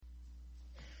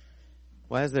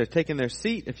Well, as they're taking their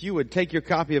seat, if you would take your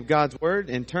copy of God's Word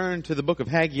and turn to the book of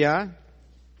Haggai,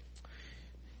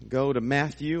 go to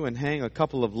Matthew and hang a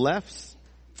couple of lefts,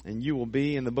 and you will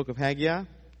be in the book of Haggai.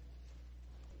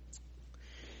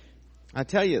 I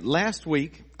tell you, last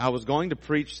week I was going to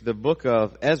preach the book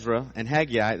of Ezra and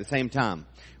Haggai at the same time.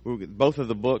 Both of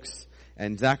the books,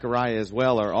 and Zechariah as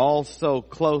well, are all so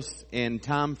close in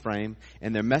time frame,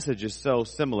 and their message is so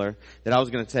similar that I was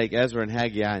going to take Ezra and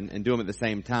Haggai and do them at the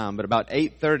same time. But about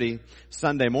 8:30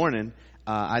 Sunday morning,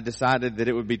 I decided that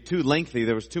it would be too lengthy.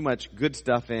 There was too much good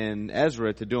stuff in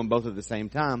Ezra to do them both at the same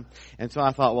time. And so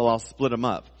I thought, well, I'll split them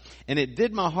up. And it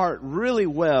did my heart really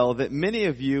well that many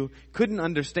of you couldn't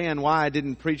understand why I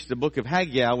didn't preach the book of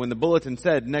Haggai when the bulletin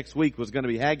said next week was going to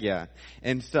be Haggai.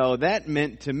 And so that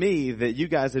meant to me that you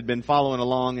guys had been following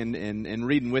along and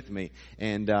reading with me.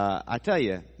 And I tell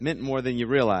you, it meant more than you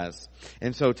realize.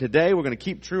 And so today we're going to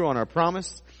keep true on our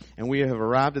promise. And we have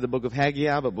arrived at the book of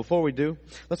Haggai, but before we do,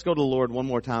 let's go to the Lord one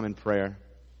more time in prayer.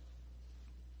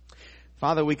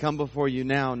 Father, we come before you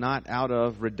now not out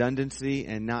of redundancy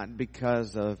and not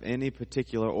because of any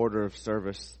particular order of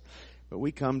service, but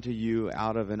we come to you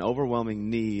out of an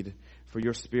overwhelming need for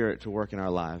your Spirit to work in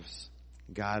our lives.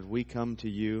 God, we come to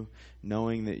you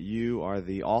knowing that you are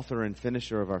the author and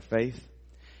finisher of our faith.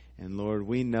 And Lord,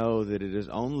 we know that it is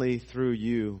only through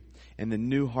you and the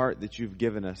new heart that you've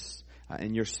given us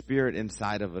and your Spirit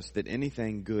inside of us that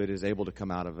anything good is able to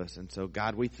come out of us. And so,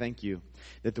 God, we thank you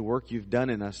that the work you've done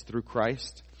in us through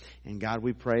Christ. And God,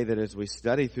 we pray that as we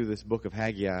study through this book of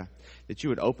Haggai, that you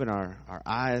would open our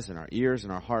eyes and our ears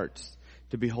and our hearts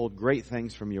to behold great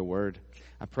things from your word.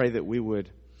 I pray that we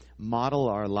would model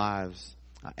our lives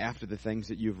after the things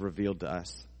that you've revealed to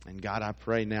us. And God, I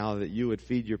pray now that you would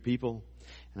feed your people,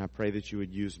 and I pray that you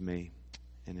would use me.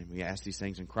 And then we ask these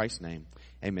things in Christ's name.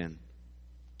 Amen.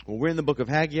 Well, we're in the book of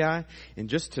Haggai, and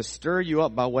just to stir you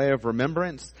up by way of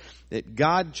remembrance, that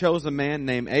God chose a man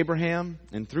named Abraham,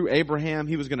 and through Abraham,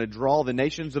 he was going to draw the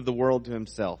nations of the world to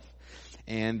himself.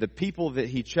 And the people that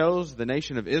he chose, the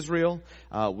nation of Israel,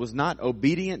 was not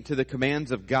obedient to the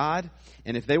commands of God.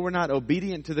 And if they were not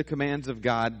obedient to the commands of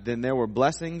God, then there were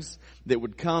blessings that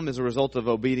would come as a result of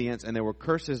obedience, and there were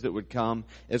curses that would come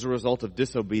as a result of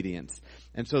disobedience.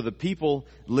 And so the people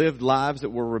lived lives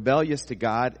that were rebellious to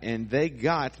God, and they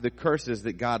got the curses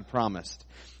that God promised.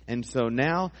 And so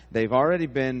now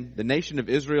the nation of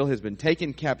Israel has been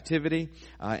taken captivity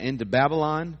into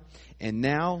Babylon, and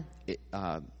now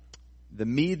the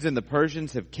Medes and the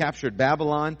Persians have captured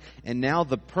Babylon, and now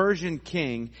the Persian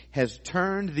king has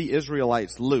turned the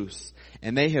Israelites loose,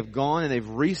 and they have gone and they've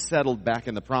resettled back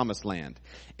in the promised land.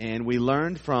 And we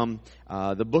learned from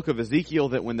the book of Ezekiel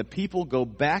that when the people go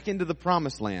back into the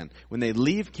promised land, when they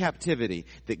leave captivity,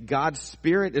 that God's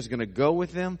Spirit is going to go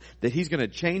with them, that he's going to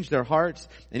change their hearts,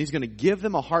 and he's going to give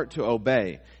them a heart to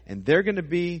obey. And they're going to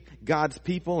be God's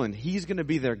people, and he's going to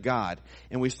be their God.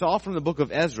 And we saw from the book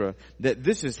of Ezra that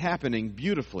this is happening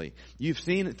beautifully. You've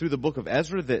seen through the book of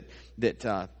Ezra that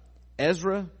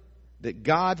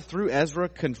God, through Ezra,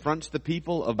 confronts the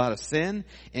people about a sin.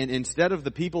 And instead of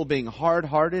the people being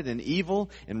hard-hearted and evil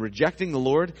and rejecting the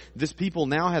Lord, this people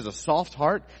now has a soft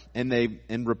heart,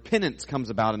 and repentance comes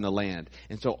about in the land.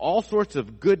 And so all sorts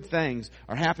of good things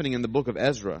are happening in the book of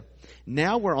Ezra.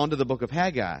 Now we're on to the book of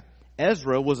Haggai.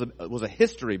 Ezra was a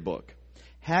history book.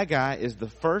 Haggai is the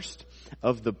first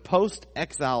of the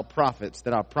post-exile prophets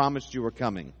that I promised you were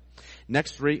coming.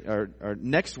 Next week,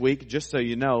 just so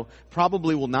you know,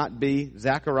 probably will not be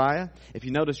Zechariah. If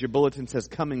you notice, your bulletin says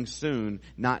coming soon,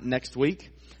 not next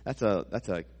week.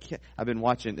 I've been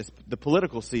watching, it's the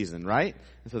political season, right?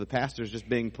 And so the pastor's just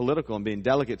being political and being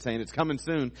delicate, saying it's coming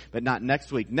soon, but not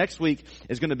next week. Next week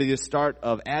is going to be the start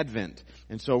of Advent.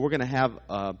 And so we're going to have,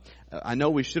 I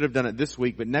know we should have done it this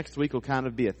week, but next week will kind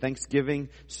of be a Thanksgiving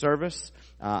service.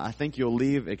 I think you'll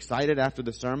leave excited after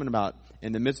the sermon about,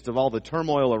 in the midst of all the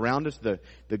turmoil around us,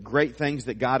 the great things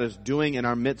that God is doing in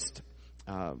our midst,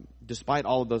 despite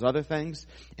all of those other things.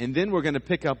 And then we're going to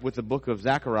pick up with the book of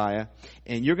Zechariah,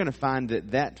 and you're going to find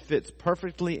that fits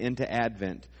perfectly into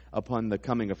Advent upon the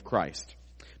coming of Christ.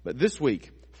 But this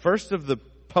week, first of the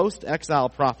post-exile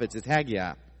prophets is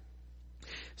Haggai.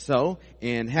 So,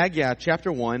 in Haggai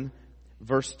chapter 1,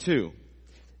 verse 2,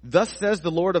 "Thus says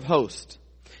the Lord of hosts,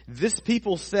 this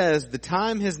people says the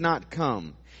time has not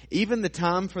come, even the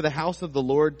time for the house of the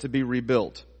Lord to be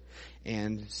rebuilt."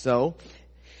 And so,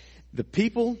 the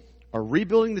people are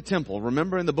rebuilding the temple.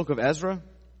 Remember in the book of Ezra,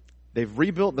 they've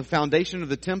rebuilt the foundation of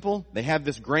the temple. They have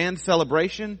this grand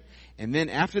celebration. And then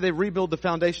after they rebuild the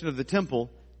foundation of the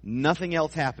temple, nothing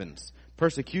else happens.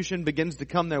 Persecution begins to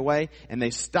come their way, and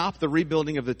they stop the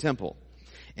rebuilding of the temple.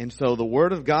 And so the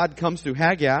word of God comes through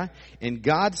Haggai, and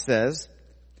God says,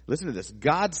 listen to this,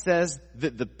 God says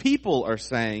that the people are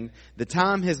saying the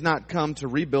time has not come to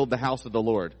rebuild the house of the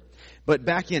Lord. But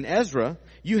back in Ezra,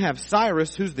 you have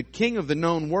Cyrus, who's the king of the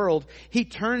known world. He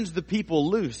turns the people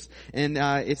loose. And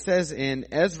it says in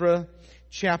Ezra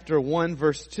chapter 1,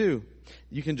 verse 2,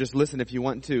 you can just listen if you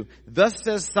want to. Thus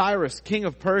says Cyrus, king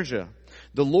of Persia,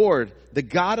 the Lord, the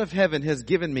God of heaven, has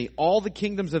given me all the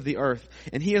kingdoms of the earth,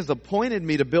 and he has appointed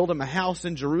me to build him a house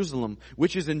in Jerusalem,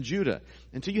 which is in Judah.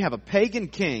 And so you have a pagan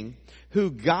king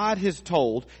who God has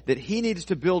told that he needs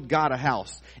to build God a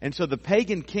house. And so the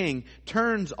pagan king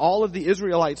turns all of the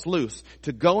Israelites loose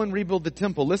to go and rebuild the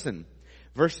temple. Listen,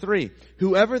 verse 3,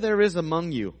 whoever there is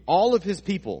among you, all of his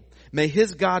people, may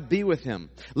his God be with him.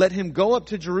 Let him go up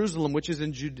to Jerusalem, which is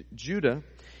in Judah,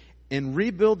 and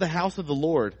rebuild the house of the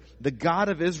Lord, the God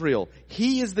of Israel.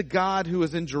 He is the God who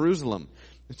is in Jerusalem.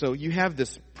 So you have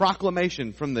this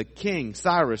proclamation from the king,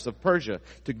 Cyrus of Persia,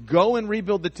 to go and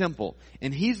rebuild the temple.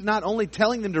 And he's not only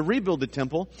telling them to rebuild the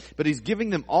temple, but he's giving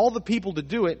them all the people to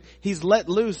do it. He's let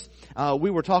loose. We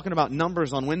were talking about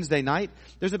numbers on Wednesday night.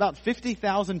 There's about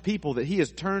 50,000 people that he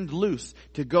has turned loose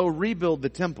to go rebuild the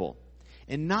temple.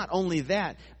 And not only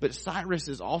that, but Cyrus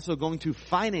is also going to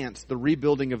finance the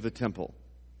rebuilding of the temple,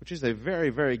 which is a very,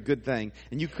 very good thing.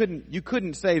 And you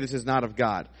couldn't say this is not of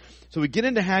God. So we get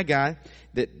into Haggai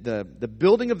that the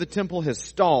building of the temple has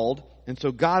stalled, and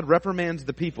so God reprimands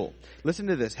the people. Listen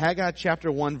to this, Haggai chapter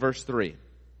 1, verse 3.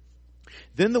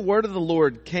 Then the word of the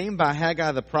Lord came by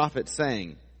Haggai the prophet,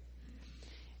 saying,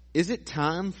 is it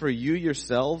time for you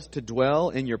yourselves to dwell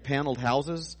in your paneled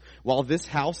houses, while this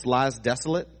house lies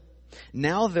desolate?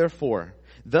 Now therefore,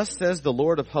 thus says the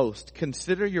Lord of hosts,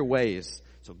 consider your ways.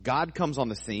 So God comes on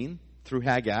the scene through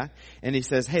Haggai, and he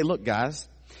says, hey, look, guys,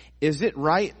 is it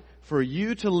right for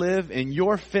you to live in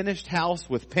your finished house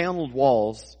with paneled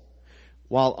walls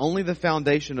while only the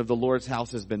foundation of the Lord's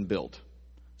house has been built?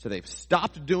 So they've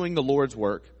stopped doing the Lord's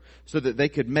work so that they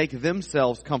could make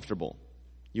themselves comfortable.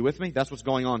 You with me? That's what's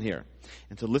going on here.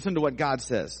 And so listen to what God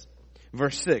says.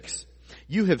 Verse 6,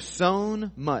 you have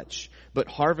sown much, but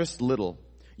harvest little.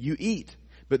 You eat,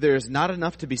 but there is not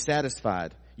enough to be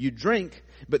satisfied. You drink,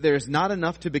 but there is not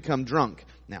enough to become drunk.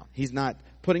 Now, he's not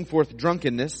putting forth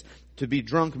drunkenness. To be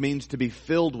drunk means to be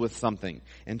filled with something.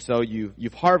 And so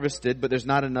you've harvested, but there's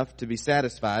not enough to be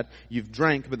satisfied. You've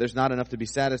drank, but there's not enough to be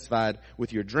satisfied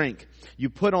with your drink. You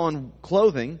put on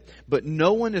clothing, but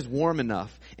no one is warm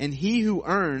enough. And he who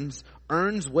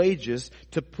earns wages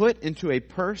to put into a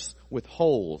purse with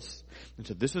holes. And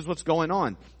so this is what's going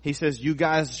on. He says, you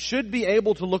guys should be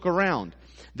able to look around.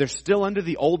 They're still under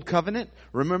the old covenant.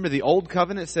 Remember, the old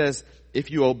covenant says,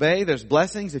 if you obey, there's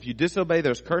blessings. If you disobey,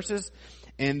 there's curses.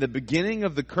 And the beginning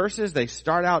of the curses, they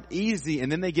start out easy and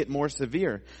then they get more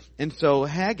severe. And so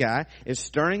Haggai is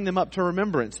stirring them up to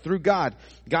remembrance through God.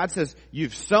 God says,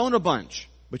 you've sown a bunch,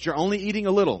 but you're only eating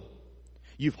a little.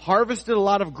 You've harvested a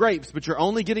lot of grapes, but you're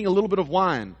only getting a little bit of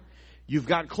wine. You've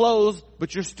got clothes,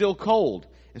 but you're still cold.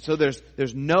 And so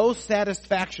there's no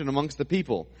satisfaction amongst the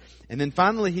people. And then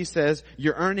finally he says,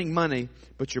 you're earning money,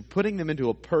 but you're putting them into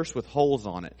a purse with holes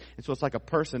on it. And so it's like a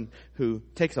person who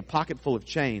takes a pocket full of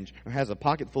change, or has a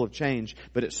pocket full of change,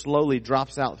 but it slowly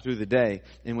drops out through the day.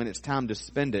 And when it's time to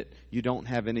spend it, you don't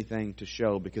have anything to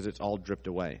show because it's all dripped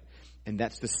away. And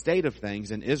that's the state of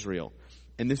things in Israel.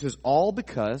 And this is all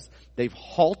because they've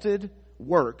halted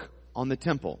work on the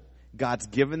temple. God's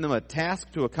given them a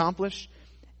task to accomplish,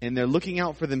 and they're looking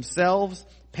out for themselves,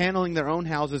 paneling their own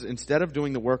houses instead of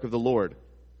doing the work of the Lord.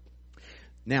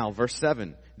 Now, verse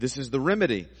 7, this is the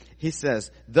remedy. He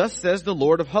says, thus says the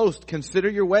Lord of hosts, consider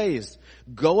your ways.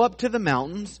 Go up to the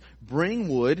mountains, bring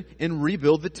wood, and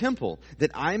rebuild the temple,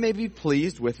 that I may be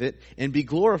pleased with it and be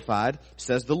glorified,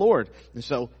 says the Lord. And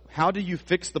so, how do you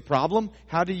fix the problem?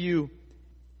 How do you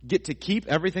get to keep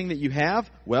everything that you have?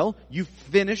 Well, you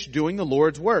finish doing the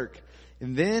Lord's work.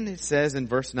 And then it says in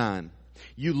verse 9,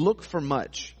 you look for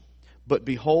much, but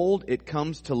behold, it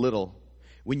comes to little.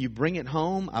 When you bring it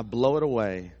home, I blow it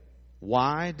away.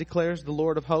 Why, declares the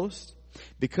Lord of hosts?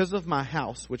 Because of my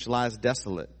house which lies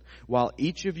desolate, while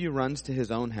each of you runs to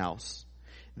his own house.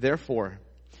 Therefore,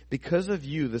 because of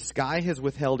you, the sky has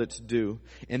withheld its dew,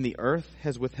 and the earth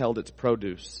has withheld its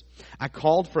produce. I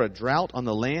called for a drought on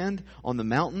the land, on the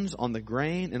mountains, on the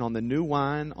grain, and on the new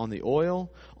wine, on the oil,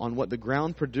 on what the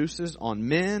ground produces, on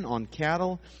men, on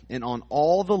cattle, and on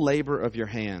all the labor of your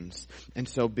hands. And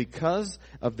so because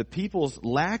of the people's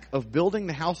lack of building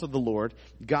the house of the Lord,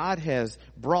 God has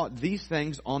brought these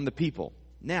things on the people.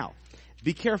 Now,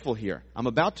 be careful here. I'm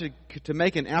about to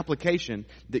make an application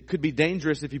that could be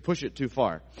dangerous if you push it too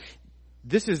far.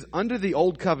 This is under the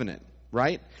old covenant.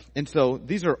 right? And so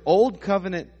these are old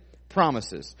covenant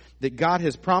promises that God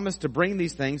has promised to bring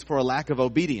these things for a lack of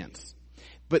obedience.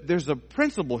 But there's a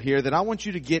principle here that I want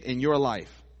you to get in your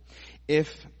life.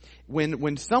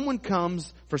 When someone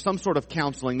comes for some sort of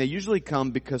counseling, they usually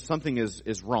come because something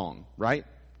is wrong, right?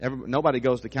 Nobody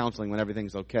goes to counseling when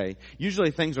everything's okay.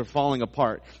 Usually things are falling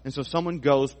apart. And so someone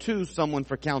goes to someone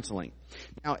for counseling.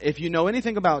 Now, if you know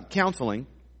anything about counseling,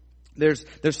 there's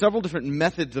several different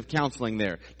methods of counseling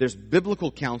there. There's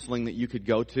biblical counseling that you could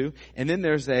go to. And then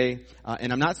there's and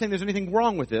I'm not saying there's anything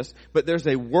wrong with this, but there's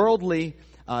a worldly,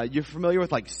 you're familiar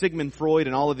with like Sigmund Freud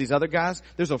and all of these other guys?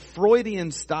 There's a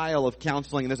Freudian style of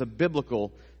counseling and there's a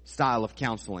biblical style of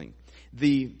counseling.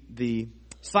 The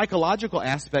psychological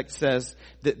aspect says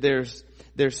that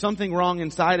there's something wrong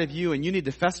inside of you and you need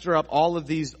to fester up all of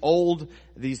these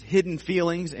hidden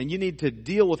feelings and you need to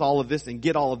deal with all of this and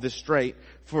get all of this straight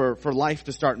for life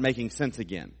to start making sense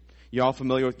again. You all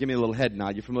familiar with, give me a little head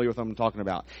nod, you're familiar with what I'm talking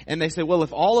about. And they say, well,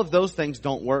 if all of those things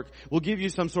don't work, we'll give you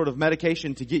some sort of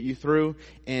medication to get you through,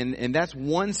 and that's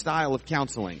one style of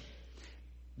counseling.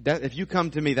 That, if you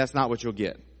come to me, that's not what you'll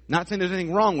get. Not saying there's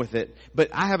anything wrong with it, but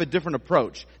I have a different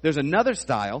approach. There's another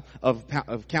style of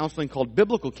counseling called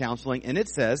biblical counseling, and it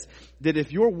says that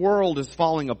if your world is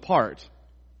falling apart,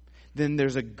 then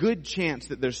there's a good chance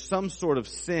that there's some sort of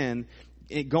sin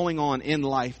going on in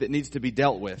life that needs to be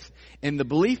dealt with. And the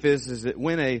belief is that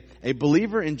when a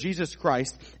believer in Jesus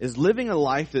Christ is living a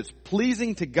life that's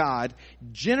pleasing to God,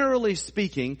 generally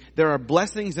speaking, there are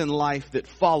blessings in life that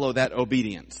follow that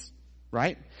obedience.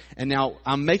 Right? And now,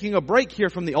 I'm making a break here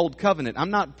from the Old Covenant. I'm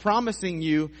not promising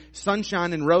you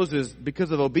sunshine and roses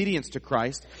because of obedience to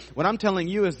Christ. What I'm telling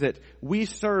you is that we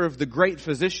serve the great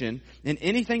physician, and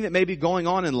anything that may be going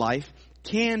on in life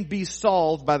can be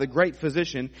solved by the great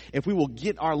physician if we will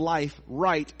get our life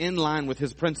right in line with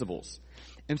his principles.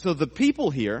 And so the people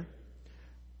here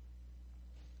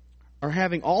are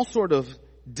having all sort of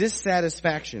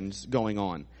dissatisfactions going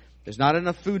on. There's not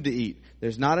enough food to eat.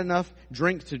 There's not enough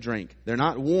drink to drink. They're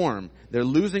not warm. They're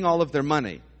losing all of their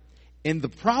money. And the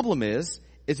problem is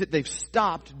that they've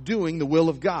stopped doing the will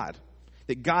of God.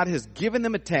 That God has given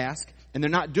them a task and they're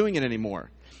not doing it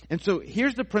anymore. And so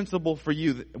here's the principle for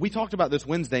you. We talked about this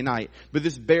Wednesday night, but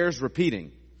this bears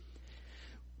repeating.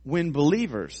 When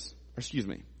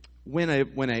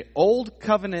a old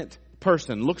covenant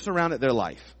person looks around at their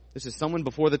life, this is someone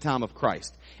before the time of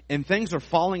Christ, and things are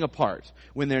falling apart,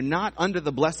 when they're not under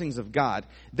the blessings of God,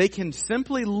 they can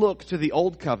simply look to the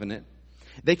old covenant.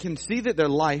 They can see that their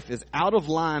life is out of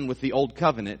line with the old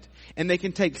covenant, and they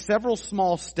can take several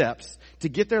small steps to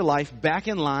get their life back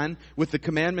in line with the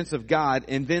commandments of God,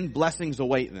 and then blessings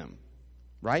await them.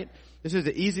 Right? This is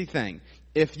an easy thing.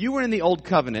 If you were in the old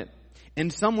covenant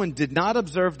and someone did not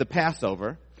observe the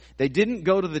Passover, they didn't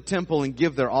go to the temple and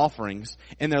give their offerings,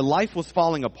 and their life was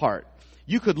falling apart,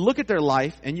 you could look at their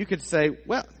life and you could say,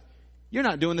 well, you're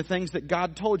not doing the things that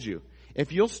God told you.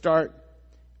 If you'll start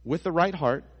with the right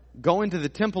heart, going to the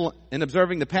temple and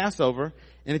observing the Passover,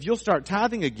 and if you'll start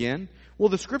tithing again, well,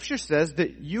 the scripture says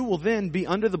that you will then be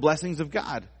under the blessings of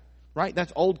God. Right?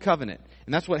 That's old covenant.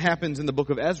 And that's what happens in the book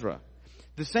of Ezra.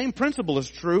 The same principle is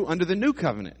true under the new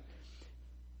covenant.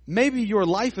 Maybe your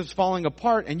life is falling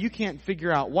apart and you can't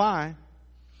figure out why.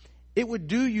 It would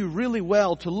do you really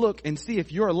well to look and see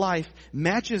if your life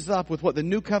matches up with what the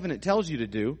new covenant tells you to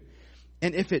do.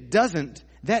 And if it doesn't,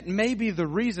 that may be the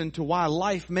reason to why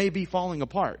life may be falling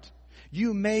apart.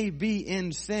 You may be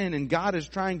in sin and God is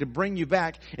trying to bring you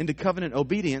back into covenant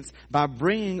obedience by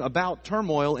bringing about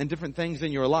turmoil and different things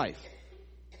in your life.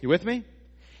 You with me?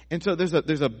 And so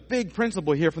there's a big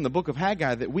principle here from the book of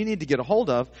Haggai that we need to get a hold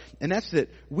of, and that's that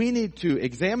we need to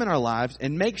examine our lives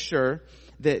and make sure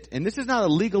that, and this is not a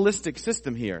legalistic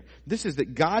system here, this is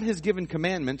that God has given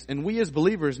commandments, and we as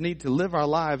believers need to live our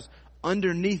lives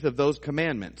underneath of those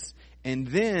commandments, and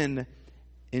then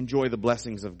enjoy the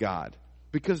blessings of God.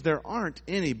 Because there aren't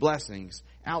any blessings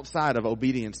outside of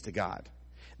obedience to God.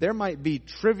 There might be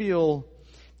trivial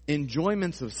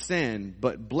enjoyments of sin,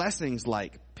 but blessings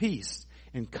like peace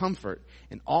and comfort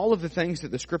and all of the things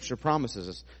that the scripture promises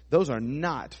us, those are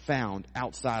not found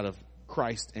outside of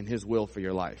Christ and his will for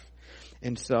your life.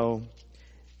 And so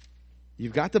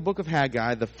you've got the book of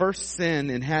Haggai. The first sin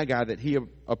in Haggai that he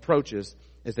approaches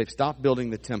is they've stopped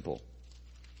building the temple.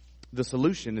 The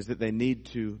solution is that they need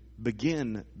to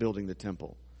begin building the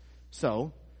temple.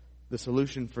 So the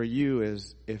solution for you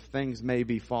is, if things may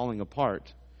be falling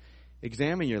apart,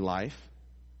 examine your life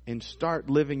and start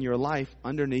living your life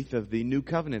underneath of the new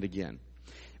covenant again.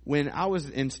 When I was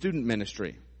in student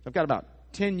ministry, I've got about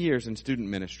 10 years in student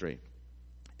ministry.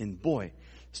 And boy,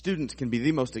 students can be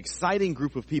the most exciting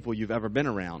group of people you've ever been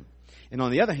around. And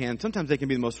on the other hand, sometimes they can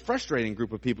be the most frustrating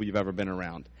group of people you've ever been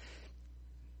around.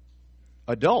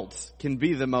 Adults can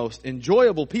be the most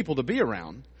enjoyable people to be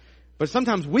around, but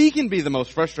sometimes we can be the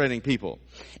most frustrating people.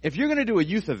 If you're going to do a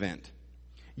youth event,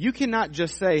 you cannot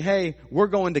just say, hey, we're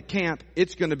going to camp,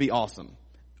 it's going to be awesome.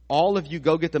 All of you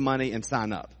go get the money and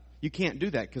sign up. You can't do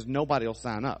that because nobody will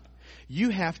sign up. You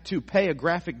have to pay a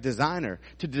graphic designer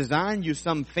to design you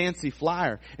some fancy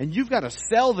flyer, and you've got to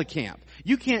sell the camp.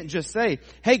 You can't just say,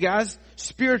 hey guys,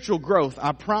 spiritual growth,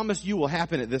 I promise you will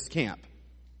happen at this camp.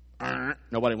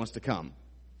 Nobody wants to come,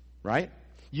 right?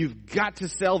 You've got to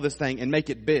sell this thing and make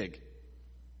it big.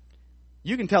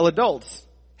 You can tell adults,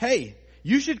 hey,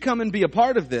 you should come and be a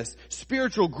part of this.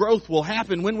 Spiritual growth will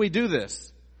happen when we do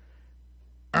this.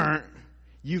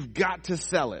 You've got to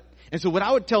sell it. And so what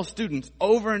I would tell students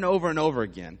over and over and over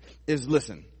again is,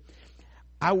 listen,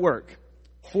 I work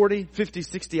 40, 50,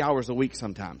 60 hours a week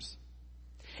sometimes.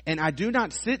 And I do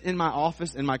not sit in my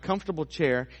office in my comfortable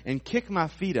chair and kick my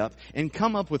feet up and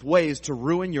come up with ways to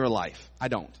ruin your life. I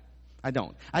don't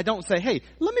say, hey,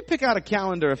 let me pick out a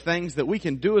calendar of things that we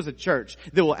can do as a church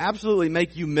that will absolutely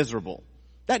make you miserable.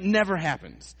 That never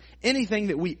happens. Anything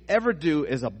that we ever do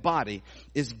as a body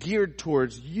is geared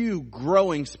towards you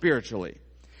growing spiritually.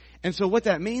 And so what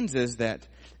that means is that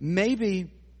maybe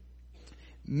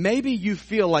you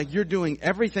feel like you're doing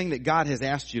everything that God has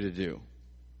asked you to do.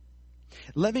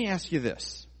 Let me ask you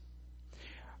this.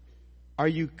 Are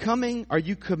you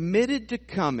committed to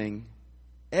coming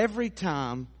every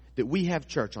time that we have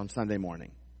church on Sunday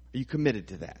morning? Are you committed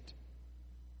to that?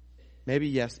 Maybe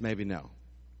yes, maybe no.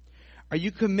 Are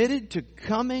you committed to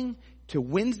coming to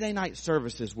Wednesday night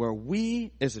services where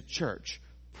we as a church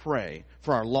pray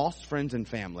for our lost friends and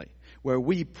family, where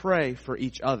we pray for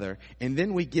each other, and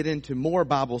then we get into more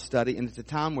Bible study, and it's a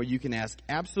time where you can ask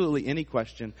absolutely any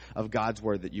question of God's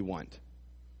Word that you want?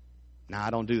 Now, I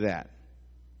don't do that.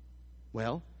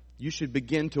 Well, you should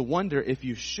begin to wonder if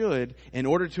you should in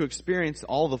order to experience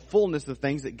all the fullness of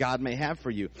things that God may have for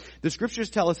you. The scriptures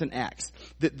tell us in Acts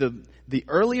that the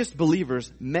earliest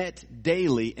believers met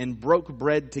daily and broke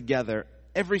bread together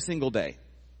every single day.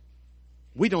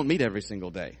 We don't meet every single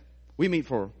day. We meet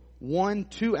for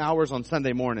 1-2 hours on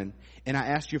Sunday morning, and I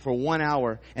asked you for 1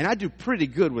 hour, and I do pretty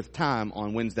good with time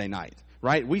on Wednesday night.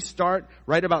 Right? We start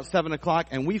right about 7 o'clock,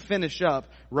 and we finish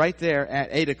up right there at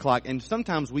 8 o'clock, and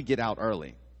sometimes we get out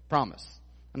early. Promise.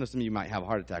 I know some of you might have a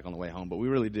heart attack on the way home, but we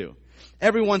really do.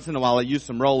 Every once in a while, I use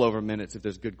some rollover minutes if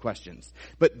there's good questions.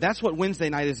 But that's what Wednesday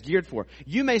night is geared for.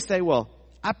 You may say, well,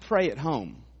 I pray at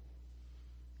home.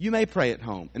 You may pray at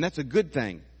home, and that's a good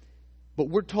thing. But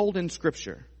we're told in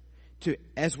Scripture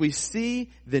as we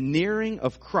see the nearing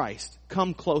of Christ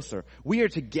come closer, we are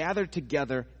to gather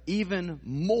together even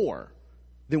more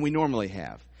than we normally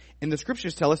have. And the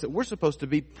scriptures tell us that we're supposed to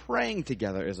be praying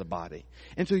together as a body.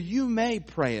 And so you may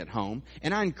pray at home,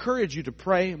 and I encourage you to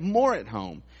pray more at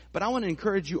home. But I want to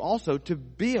encourage you also to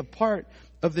be a part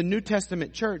of the New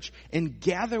Testament church and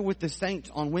gather with the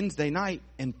saints on Wednesday night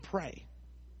and pray.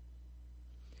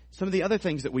 Some of the other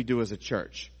things that we do as a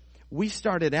church. We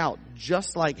started out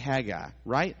just like Haggai,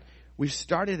 right? We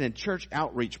started a church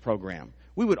outreach program.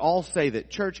 We would all say that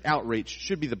church outreach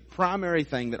should be the primary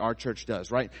thing that our church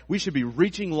does, right? We should be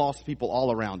reaching lost people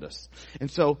all around us. And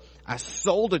so I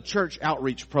sold a church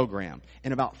outreach program,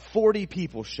 and about 40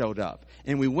 people showed up.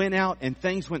 And we went out, and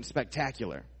things went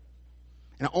spectacular.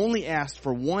 And I only asked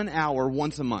for 1 hour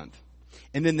once a month.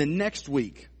 And then the next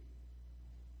week,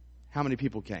 how many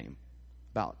people came?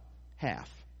 About half.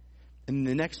 And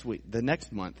the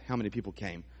next month, how many people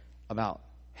came? About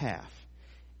half.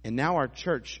 And now our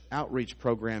church outreach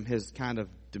program has kind of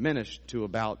diminished to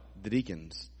about the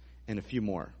deacons and a few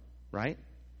more, right?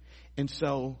 And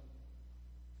so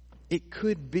it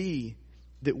could be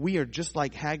that we are just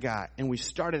like Haggai and we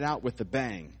started out with a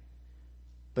bang.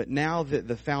 But now that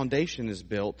the foundation is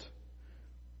built,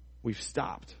 we've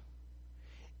stopped.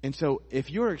 And so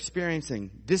if you're experiencing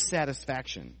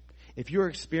dissatisfaction, if you're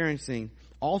experiencing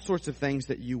all sorts of things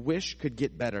that you wish could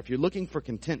get better, if you're looking for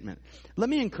contentment, let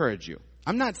me encourage you.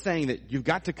 I'm not saying that you've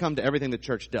got to come to everything the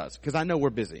church does, because I know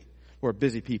we're busy. We're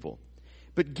busy people.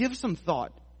 But give some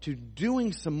thought to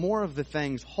doing some more of the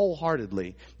things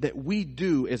wholeheartedly that we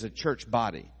do as a church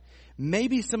body.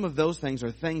 Maybe some of those things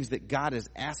are things that God is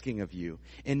asking of you.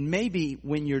 And maybe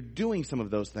when you're doing some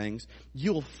of those things,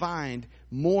 you'll find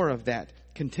more of that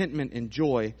contentment and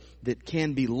joy that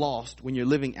can be lost when you're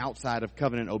living outside of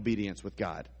covenant obedience with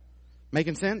God.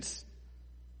 Making sense?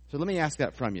 So let me ask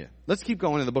that from you. Let's keep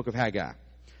going in the book of Haggai.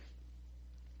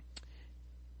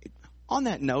 On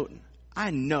that note,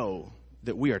 I know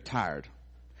that we are tired.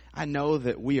 I know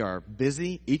that we are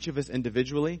busy, each of us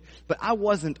individually, but I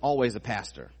wasn't always a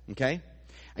pastor, okay?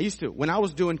 When I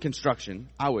was doing construction,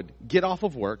 I would get off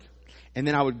of work, and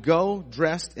then I would go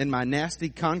dressed in my nasty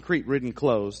concrete-ridden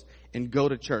clothes and go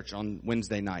to church on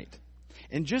Wednesday night.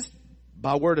 And just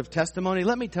by word of testimony,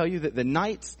 let me tell you that the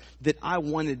nights that I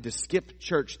wanted to skip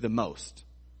church the most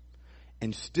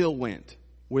and still went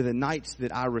were the nights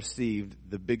that I received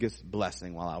the biggest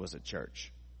blessing while I was at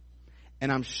church.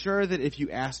 And I'm sure that if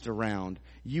you asked around,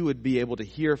 you would be able to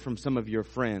hear from some of your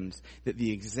friends that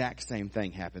the exact same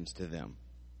thing happens to them.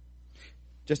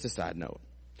 Just a side note.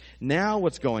 Now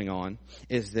what's going on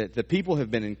is that the people have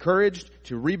been encouraged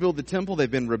to rebuild the temple. They've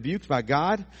been rebuked by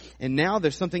God. And now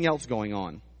there's something else going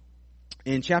on.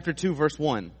 In chapter 2, verse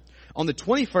 1, on the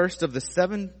 21st of the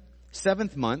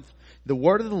seventh month, the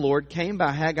word of the Lord came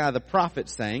by Haggai the prophet,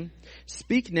 saying,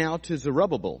 Speak now to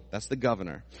Zerubbabel, that's the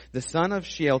governor, the son of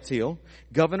Shealtiel,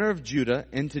 governor of Judah,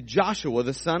 and to Joshua,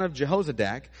 the son of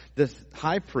Jehozadak, the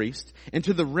high priest, and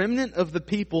to the remnant of the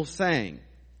people, saying,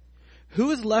 Who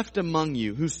is left among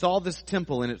you who saw this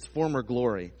temple in its former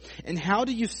glory? And how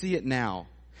do you see it now?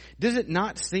 Does it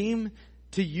not seem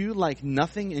to you like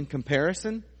nothing in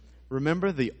comparison?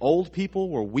 Remember, the old people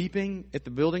were weeping at the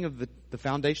building of the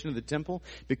foundation of the temple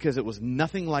because it was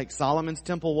nothing like Solomon's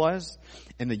temple was.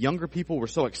 And the younger people were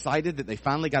so excited that they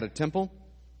finally got a temple.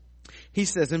 He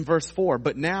says in verse 4,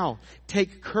 But now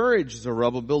take courage,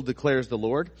 Zerubbabel, declares the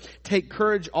Lord. Take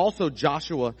courage also,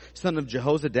 Joshua, son of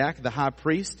Jehozadak, the high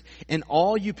priest, and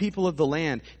all you people of the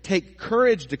land. Take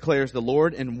courage, declares the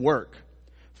Lord, and work.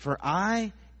 For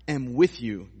I am with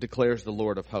you, declares the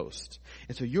Lord of hosts.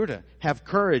 And so you're to have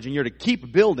courage and you're to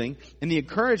keep building. And the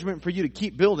encouragement for you to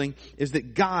keep building is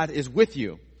that God is with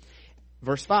you.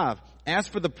 Verse 5, As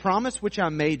for the promise which I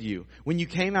made you when you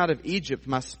came out of Egypt,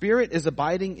 my spirit is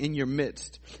abiding in your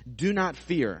midst. Do not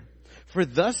fear. For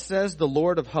thus says the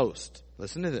Lord of hosts.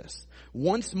 Listen to this.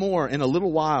 Once more in a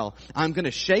little while, I'm going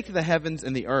to shake the heavens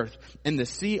and the earth and the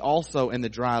sea also and the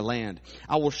dry land.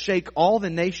 I will shake all the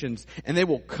nations and they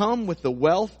will come with the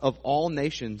wealth of all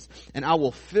nations. And I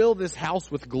will fill this house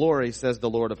with glory, says the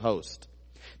Lord of hosts.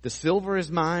 The silver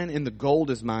is mine and the gold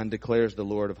is mine, declares the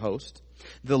Lord of hosts.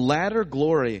 The latter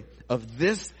glory of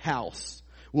this house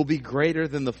will be greater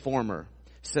than the former,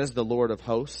 says the Lord of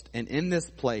hosts. And in this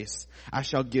place I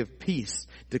shall give peace,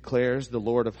 declares the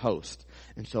Lord of hosts.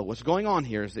 And so what's going on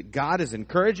here is that God is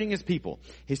encouraging his people.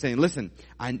 He's saying, listen,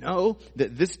 I know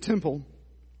that this temple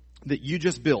that you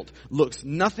just built looks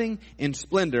nothing in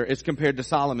splendor as compared to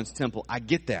Solomon's temple. I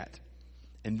get that.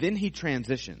 And then he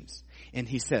transitions and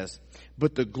he says,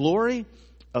 but the glory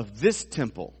of this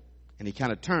temple, and he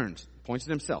kind of turns, points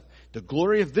at himself, the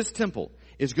glory of this temple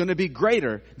is going to be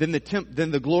greater than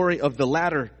the glory of the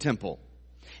latter temple.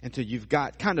 And so you've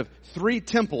got kind of three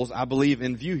temples, I believe,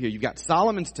 in view here. You've got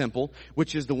Solomon's temple,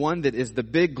 which is the one that is the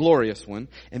big, glorious one.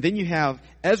 And then you have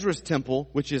Ezra's temple,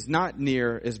 which is not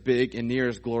near as big and near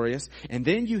as glorious. And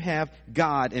then you have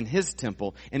God and his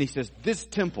temple. And he says this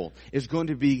temple is going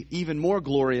to be even more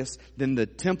glorious than the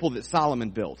temple that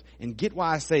Solomon built. And get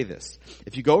why I say this.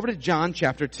 If you go over to John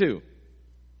chapter 2,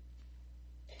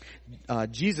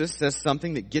 Jesus says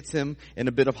something that gets him in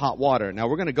a bit of hot water. Now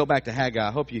we're going to go back to Haggai.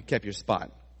 I hope you kept your spot.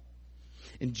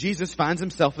 And Jesus finds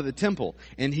himself at the temple,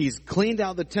 and he's cleaned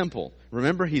out the temple.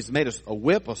 Remember, he's made a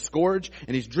whip, a scourge,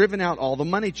 and he's driven out all the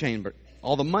money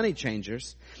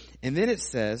changers. And then it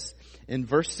says in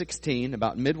verse 16,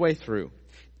 about midway through,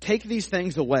 take these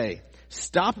things away.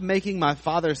 Stop making my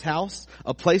Father's house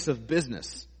a place of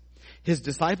business. His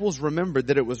disciples remembered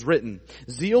that it was written,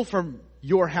 zeal for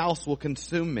your house will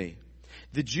consume me.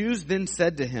 The Jews then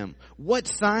said to him, what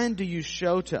sign do you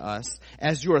show to us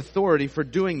as your authority for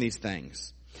doing these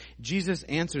things? Jesus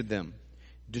answered them,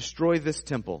 destroy this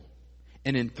temple,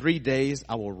 and in 3 days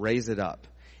I will raise it up.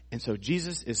 And so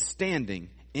Jesus is standing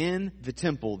in the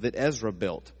temple that Ezra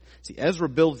built. See, Ezra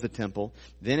builds the temple,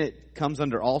 then it comes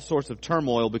under all sorts of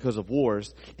turmoil because of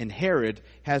wars, and Herod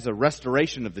has a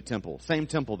restoration of the temple. Same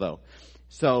temple though.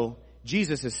 So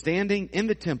Jesus is standing in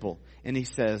the temple, and he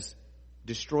says,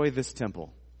 destroy this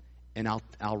temple, and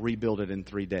I'll rebuild it in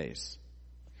 3 days.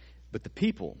 But the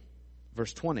people,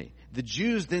 verse 20, the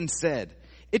Jews then said,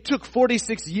 it took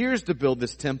 46 years to build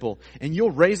this temple, and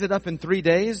you'll raise it up in 3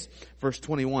 days? Verse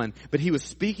 21, but he was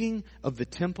speaking of the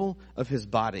temple of his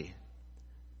body.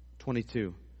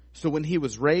 22, So when he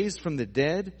was raised from the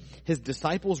dead, his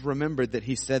disciples remembered that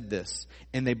he said this,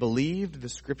 and they believed the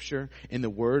scripture and the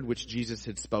word which Jesus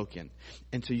had spoken.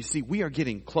 And so you see, we are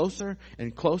getting closer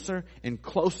and closer and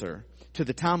closer to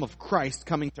the time of Christ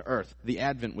coming to earth, the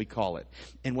Advent we call it.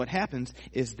 And what happens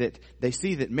is that they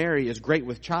see that Mary is great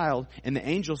with child, and the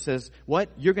angel says, what?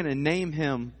 You're going to name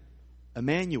him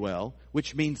Emmanuel,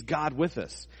 which means God with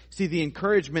us. See, the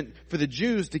encouragement for the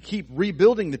Jews to keep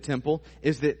rebuilding the temple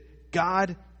is that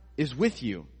God is with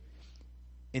you.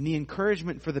 And the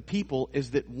encouragement for the people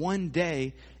is that one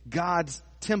day God's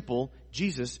temple,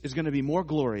 Jesus, is going to be more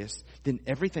glorious than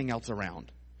everything else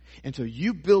around. And so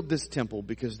you build this temple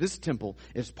because this temple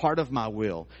is part of my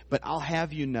will. But I'll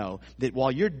have you know that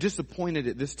while you're disappointed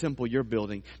at this temple you're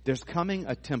building, there's coming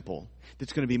a temple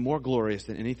that's going to be more glorious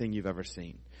than anything you've ever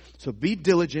seen. So be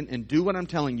diligent and do what I'm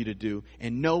telling you to do,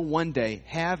 and know one day,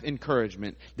 have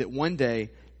encouragement that one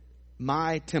day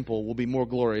my temple will be more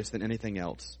glorious than anything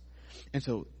else. And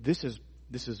so this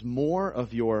is more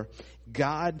of your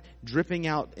God dripping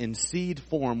out in seed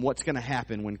form what's going to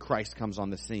happen when Christ comes on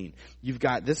the scene. You've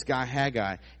got this guy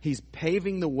Haggai. He's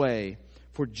paving the way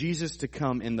for Jesus to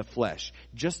come in the flesh.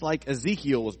 Just like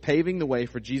Ezekiel was paving the way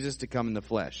for Jesus to come in the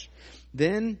flesh.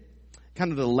 Then,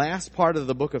 kind of the last part of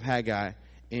the book of Haggai,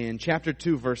 in chapter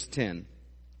 2, verse 10,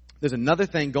 there's another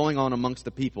thing going on amongst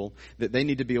the people that they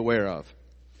need to be aware of.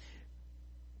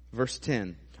 Verse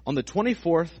 10, on the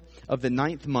 24th of the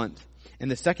 9th month, in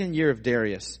the 2nd year of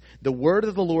Darius, the word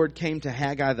of the Lord came to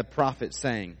Haggai the prophet,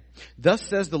 saying, thus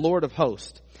says the Lord of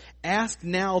hosts, ask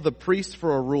now the priest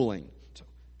for a ruling. So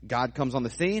God comes on the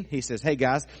scene. He says, hey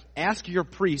guys, ask your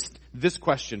priest this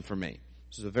question for me.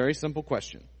 This is a very simple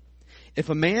question. If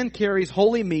a man carries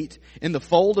holy meat in the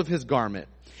fold of his garment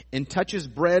and touches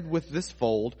bread with this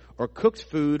fold, or cooked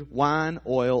food, wine,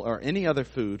 oil, or any other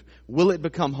food, will it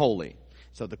become holy?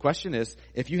 So the question is,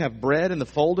 if you have bread in the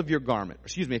fold of your garment,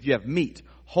 if you have meat,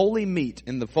 holy meat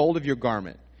in the fold of your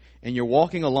garment, and you're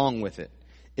walking along with it,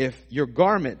 if your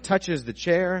garment touches the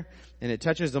chair, and it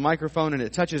touches the microphone, and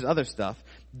it touches other stuff,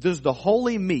 does the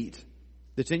holy meat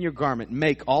that's in your garment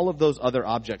make all of those other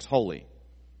objects holy?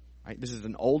 Right? This is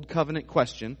an old covenant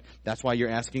question. That's why you're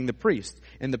asking the priest.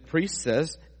 And the priest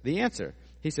says the answer.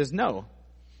 He says no.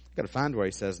 I've got to find where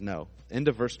he says no. End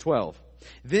of verse 12.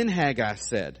 Then Haggai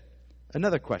said,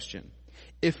 another question.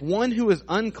 If one who is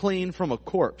unclean from a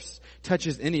corpse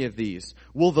touches any of these,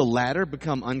 will the latter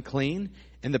become unclean?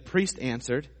 And the priest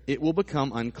answered, it will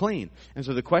become unclean. And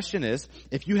so the question is,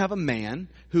 if you have a man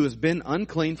who has been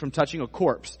unclean from touching a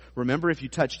corpse, remember if you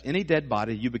touched any dead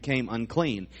body, you became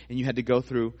unclean. And you had to go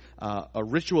through a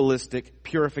ritualistic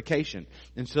purification.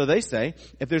 And so they say,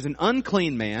 if there's an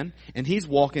unclean man and he's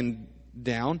walking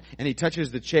down and he touches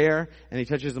the chair and he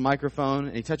touches the microphone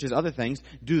and he touches other things,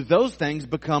 do those things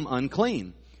become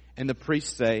unclean? And the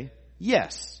priests say,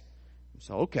 yes.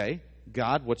 So, okay,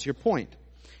 God, what's your point?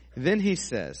 Then he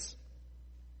says,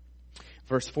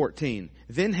 verse 14,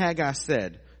 then Haggai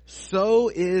said, so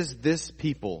is this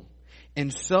people,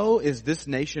 and so is this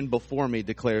nation before me,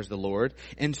 declares the Lord,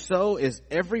 and so is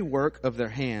every work of their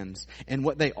hands, and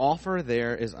what they offer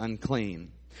there is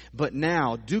unclean. But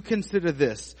now, do consider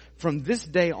this, from this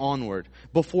day onward,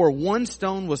 before one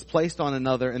stone was placed on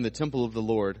another in the temple of the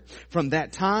Lord, from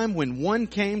that time when one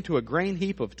came to a grain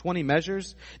heap of 20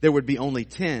 measures, there would be only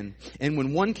 10. And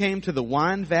when one came to the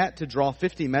wine vat to draw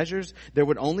 50 measures, there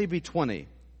would only be 20.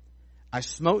 I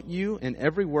smote you in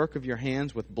every work of your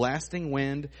hands with blasting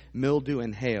wind, mildew,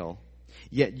 and hail.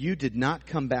 Yet you did not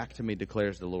come back to me,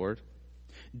 declares the Lord.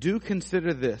 Do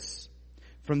consider this,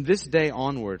 from this day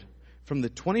onward, from the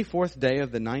 24th day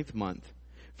of the 9th month,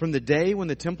 from the day when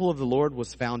the temple of the Lord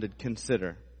was founded,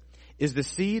 consider, is the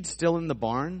seed still in the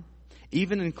barn,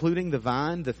 even including the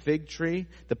vine, the fig tree,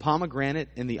 the pomegranate,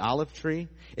 and the olive tree?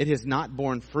 It has not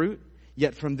borne fruit,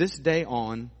 yet from this day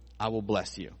on I will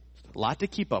bless you. A lot to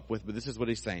keep up with, but this is what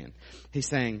he's saying. He's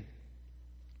saying,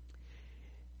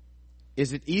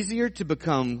 is it easier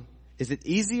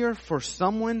for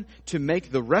someone to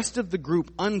make the rest of the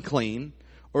group unclean,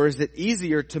 or is it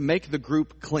easier to make the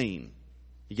group clean?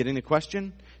 You getting the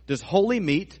question? Does holy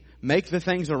meat make the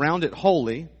things around it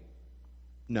holy?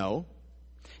 No.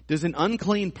 Does an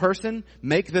unclean person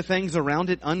make the things around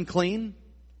it unclean?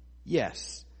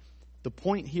 Yes. The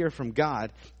point here from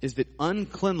God is that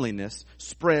uncleanliness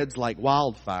spreads like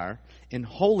wildfire, and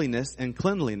holiness and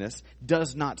cleanliness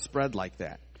does not spread like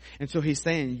that. And so he's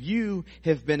saying, you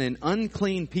have been an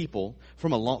unclean people for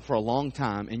a long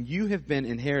time, and you have been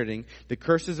inheriting the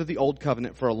curses of the old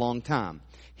covenant for a long time.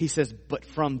 He says, but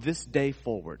from this day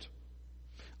forward,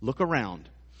 look around.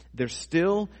 There's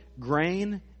still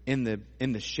grain in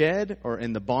the shed or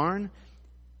in the barn.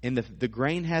 And the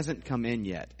grain hasn't come in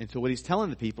yet. And so what he's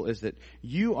telling the people is that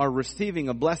you are receiving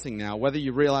a blessing now, whether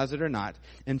you realize it or not.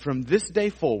 And from this day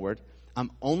forward,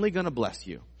 I'm only going to bless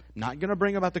you. I'm not going to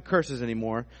bring about the curses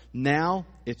anymore. Now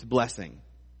it's blessing,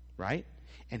 right?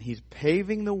 And he's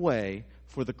paving the way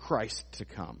for the Christ to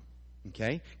come.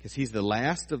 Okay? Because he's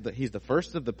the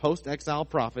first of the post-exile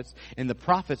prophets, and the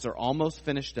prophets are almost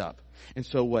finished up. And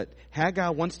so what Haggai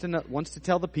wants to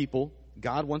tell the people,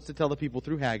 God wants to tell the people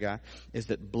through Haggai, is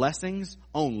that blessings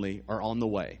only are on the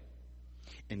way.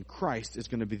 And Christ is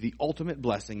going to be the ultimate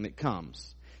blessing that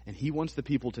comes. And he wants the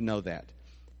people to know that.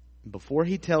 Before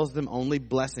he tells them only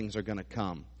blessings are going to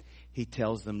come, he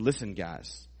tells them, listen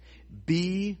guys,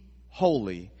 be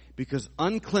holy because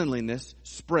uncleanliness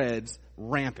spreads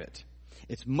rampant.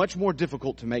 It's much more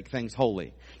difficult to make things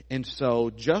holy. And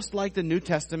so just like the New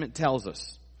Testament tells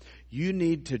us, you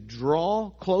need to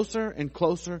draw closer and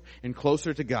closer and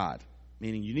closer to God.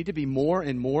 Meaning you need to be more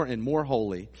and more and more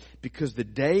holy because the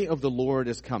day of the Lord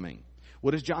is coming.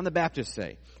 What does John the Baptist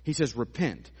say? He says,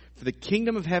 repent, for the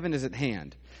kingdom of heaven is at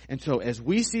hand. And so as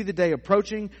we see the day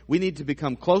approaching, we need to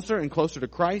become closer and closer to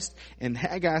Christ. And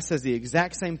Haggai says the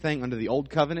exact same thing under the old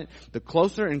covenant. The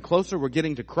closer and closer we're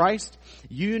getting to Christ,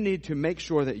 you need to make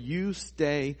sure that you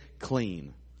stay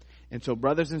clean. And so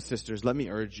brothers and sisters, let me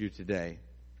urge you today.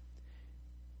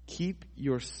 Keep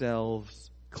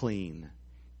yourselves clean.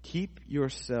 Keep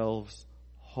yourselves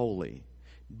holy.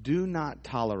 Do not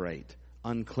tolerate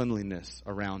uncleanliness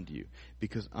around you,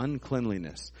 because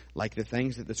uncleanliness, like the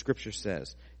things that the scripture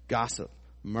says, gossip,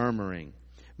 murmuring,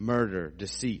 murder,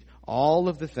 deceit, all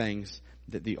of the things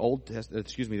that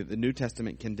that the New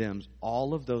Testament condemns,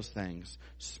 all of those things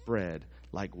spread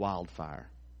like wildfire.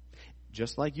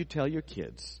 Just like you tell your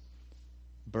kids,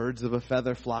 birds of a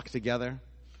feather flock together.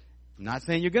 I'm not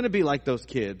saying you're going to be like those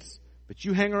kids, but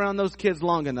you hang around those kids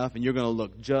long enough and you're going to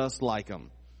look just like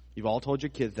them. You've all told your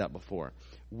kids that before.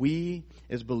 We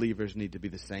as believers need to be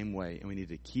the same way, and we need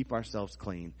to keep ourselves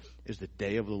clean as the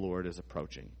day of the Lord is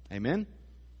approaching. Amen?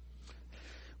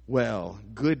 Well,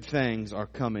 good things are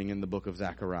coming in the book of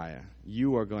Zechariah.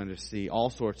 You are going to see all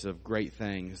sorts of great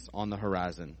things on the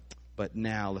horizon. But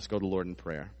now let's go to the Lord in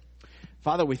prayer.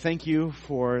 Father, we thank you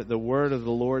for the word of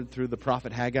the Lord through the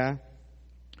prophet Haggai.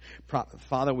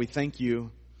 Father, we thank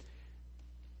you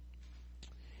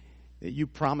that you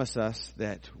promise us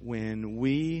that when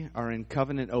we are in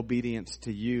covenant obedience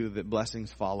to you, that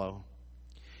blessings follow.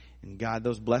 And God,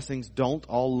 those blessings don't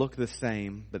all look the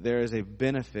same, but there is a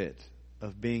benefit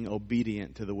of being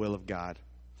obedient to the will of God.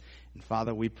 And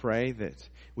Father, we pray that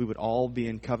we would all be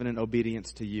in covenant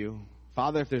obedience to you.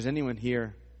 Father, if there's anyone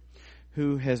here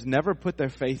who has never put their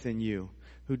faith in you,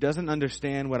 who doesn't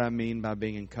understand what I mean by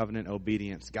being in covenant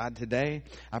obedience, God, today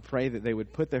I pray that they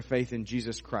would put their faith in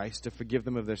Jesus Christ to forgive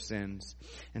them of their sins.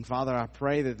 And Father, I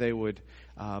pray that they would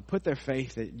put their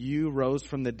faith that you rose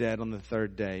from the dead on the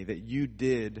third day, that you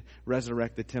did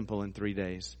resurrect the temple in 3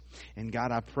 days. And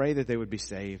God, I pray that they would be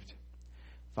saved.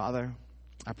 Father,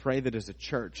 I pray that as a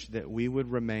church that we would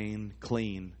remain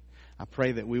clean. I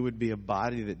pray that we would be a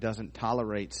body that doesn't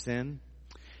tolerate sin.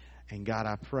 And God,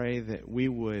 I pray that we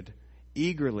would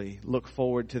eagerly look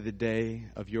forward to the day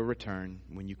of your return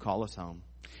when you call us home.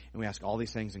 And we ask all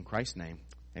these things in Christ's name.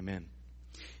 Amen.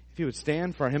 If you would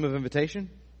stand for our hymn of invitation.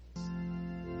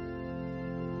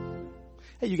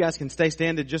 Hey, you guys can stay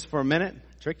standing just for a minute.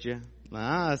 Tricked you.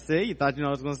 See, you thought you know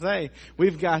what I was going to say.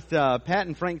 We've got Pat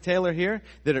and Frank Taylor here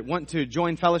that want to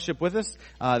join fellowship with us.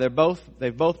 They've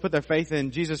both put their faith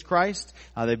in Jesus Christ.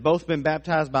 They've both been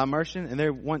baptized by immersion, and they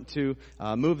want to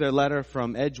move their letter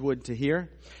from Edgewood to here.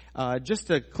 Just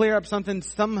to clear up something,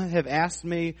 some have asked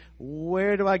me,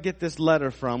 where do I get this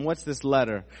letter from? What's this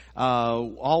letter?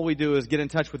 All we do is get in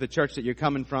touch with the church that you're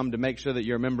coming from to make sure that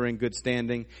you're a member in good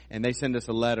standing, and they send us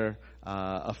a letter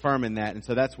affirming that. And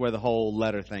so that's where the whole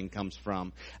letter thing comes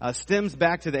from. Stems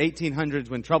back to the 1800s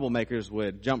when troublemakers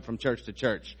would jump from church to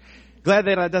church. Glad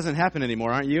that doesn't happen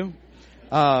anymore, aren't you?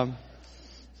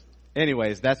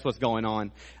 Anyways, that's what's going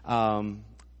on.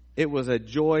 It was a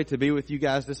joy to be with you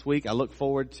guys this week. I look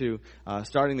forward to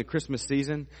starting the Christmas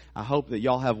season. I hope that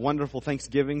y'all have wonderful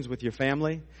Thanksgivings with your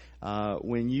family.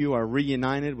 When you are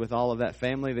reunited with all of that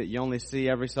family that you only see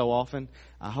every so often,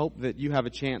 I hope that you have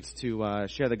a chance to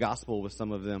share the gospel with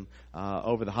some of them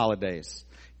over the holidays.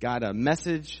 Got a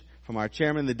message from our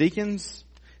chairman, the deacons.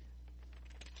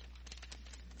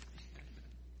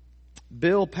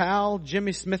 Bill Powell,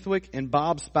 Jimmy Smithwick, and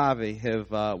Bob Spivey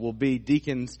will be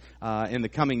deacons in the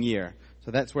coming year.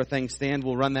 So that's where things stand.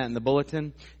 We'll run that in the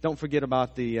bulletin. Don't forget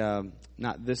about the,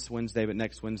 not this Wednesday, but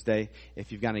next Wednesday.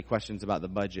 If you've got any questions about the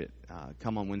budget,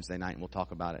 come on Wednesday night and we'll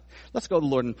talk about it. Let's go to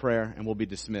the Lord in prayer and we'll be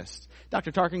dismissed.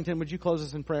 Dr. Tarkington, would you close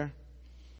us in prayer?